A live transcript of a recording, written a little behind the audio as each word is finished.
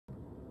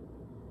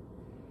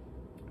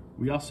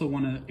We also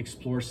want to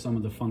explore some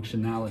of the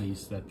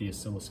functionalities that the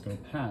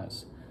oscilloscope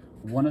has.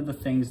 One of the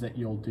things that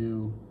you'll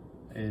do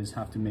is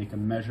have to make a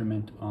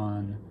measurement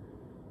on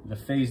the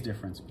phase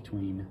difference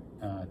between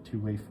two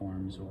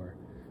waveforms, or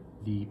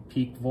the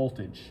peak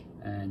voltage.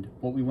 And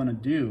what we want to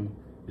do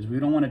is we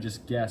don't want to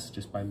just guess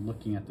just by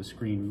looking at the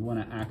screen. We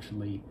want to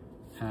actually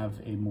have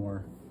a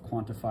more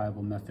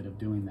quantifiable method of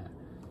doing that.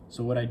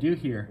 So what I do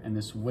here in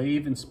this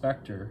wave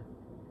inspector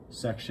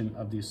section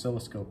of the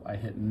oscilloscope, I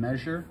hit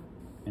measure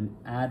and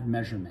add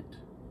measurement.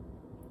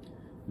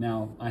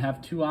 Now I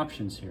have two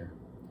options here.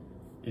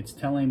 It's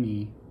telling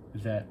me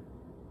that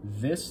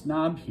this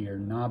knob here,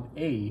 knob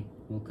A,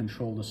 will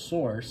control the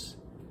source,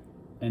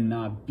 and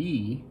knob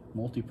B,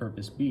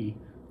 multipurpose B,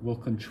 will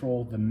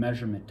control the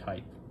measurement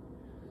type.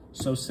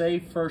 So say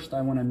first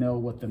I want to know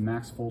what the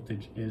max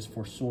voltage is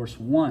for source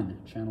 1,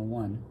 channel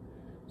 1.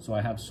 So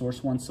I have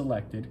source 1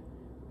 selected,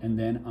 and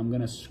then I'm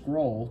going to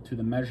scroll to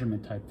the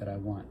measurement type that I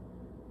want.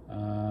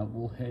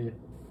 We'll hit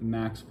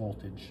max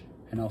voltage,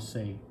 and I'll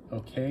say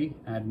okay,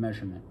 add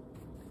measurement.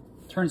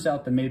 Turns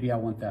out that maybe I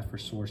want that for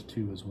source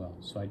 2 as well.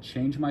 So I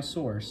change my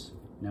source,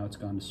 now it's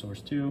gone to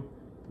source 2,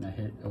 and I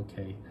hit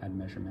okay, add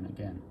measurement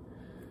again.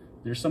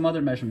 There's some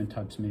other measurement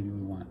types maybe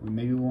we want.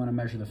 Maybe we want to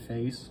measure the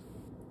phase.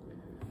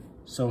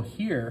 So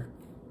here,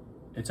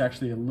 it's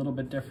actually a little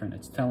bit different.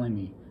 It's telling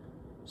me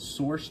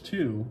source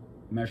 2,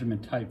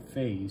 measurement type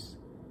phase,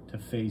 to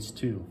phase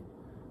 2.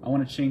 I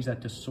want to change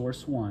that to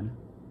source 1,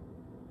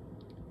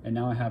 and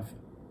now I have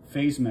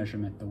phase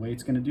measurement. The way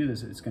it's going to do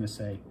this, it's going to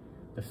say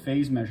the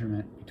phase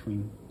measurement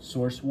between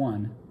source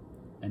 1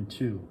 and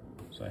 2.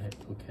 So I hit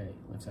okay,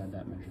 let's add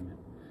that measurement.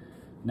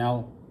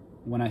 Now,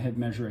 when I hit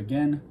measure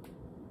again,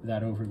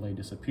 that overlay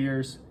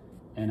disappears,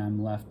 and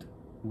I'm left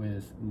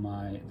with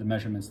the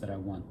measurements that I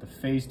want. The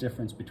phase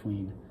difference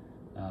between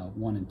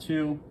 1 and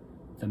 2,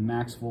 the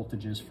max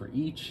voltages for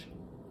each,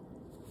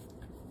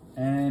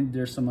 and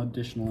there's some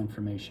additional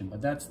information,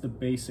 but that's the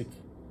basic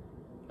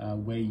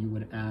way you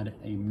would add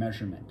a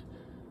measurement.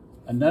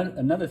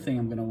 Another thing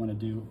I'm going to want to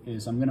do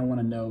is I'm going to want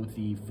to know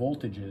the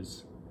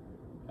voltages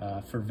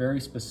for very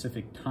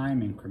specific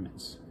time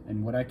increments.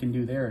 And what I can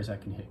do there is I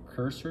can hit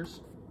cursors,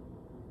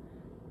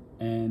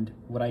 and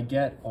what I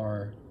get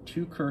are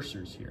two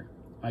cursors here.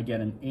 I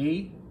get an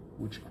A,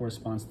 which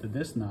corresponds to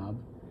this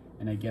knob,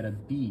 and I get a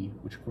B,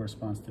 which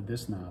corresponds to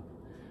this knob.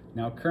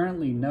 Now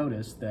currently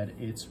notice that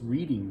it's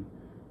reading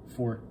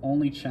for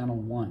only channel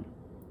 1,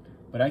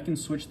 but I can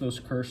switch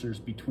those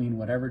cursors between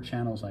whatever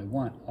channels I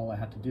want. All I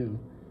have to do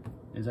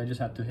is I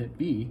just have to hit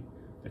B,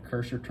 the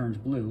cursor turns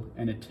blue,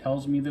 and it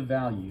tells me the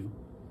value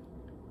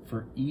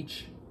for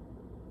each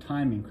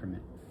time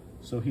increment.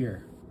 So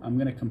here, I'm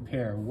going to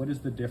compare what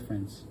is the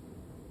difference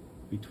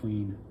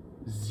between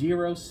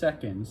 0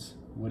 seconds,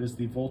 what is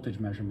the voltage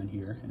measurement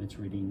here, and it's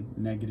reading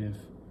negative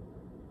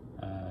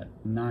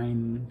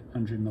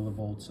 900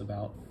 millivolts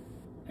about,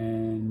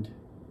 and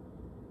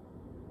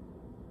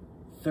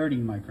 30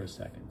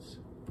 microseconds,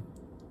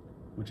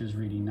 which is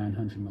reading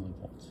 900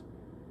 millivolts.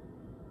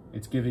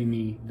 It's giving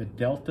me the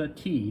delta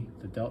T,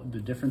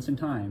 the difference in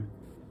time,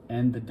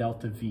 and the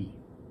delta V.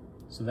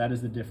 So that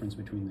is the difference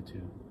between the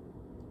two.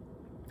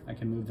 I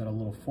can move that a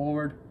little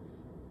forward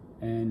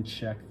and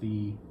check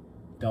the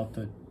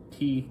delta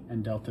T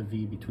and delta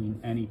V between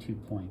any 2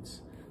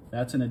 points.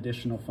 That's an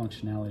additional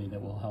functionality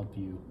that will help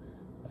you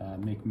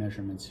make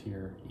measurements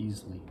here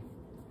easily.